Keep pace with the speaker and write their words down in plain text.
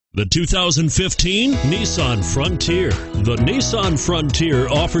The 2015 Nissan Frontier. The Nissan Frontier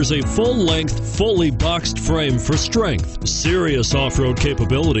offers a full-length, fully boxed frame for strength, serious off-road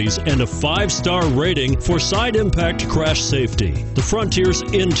capabilities, and a 5-star rating for side impact crash safety. The Frontier's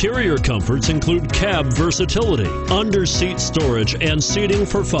interior comforts include cab versatility, under-seat storage, and seating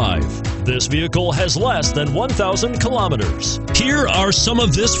for 5. This vehicle has less than 1,000 kilometers. Here are some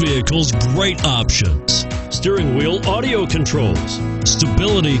of this vehicle's great options: steering wheel audio controls,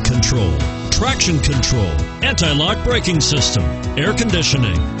 stability control, traction control, anti-lock braking system, air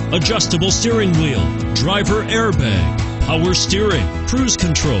conditioning, adjustable steering wheel, driver airbag, power steering, cruise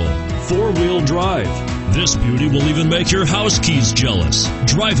control, 4-wheel drive. This beauty will even make your house keys jealous.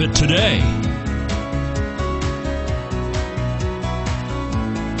 Drive it today.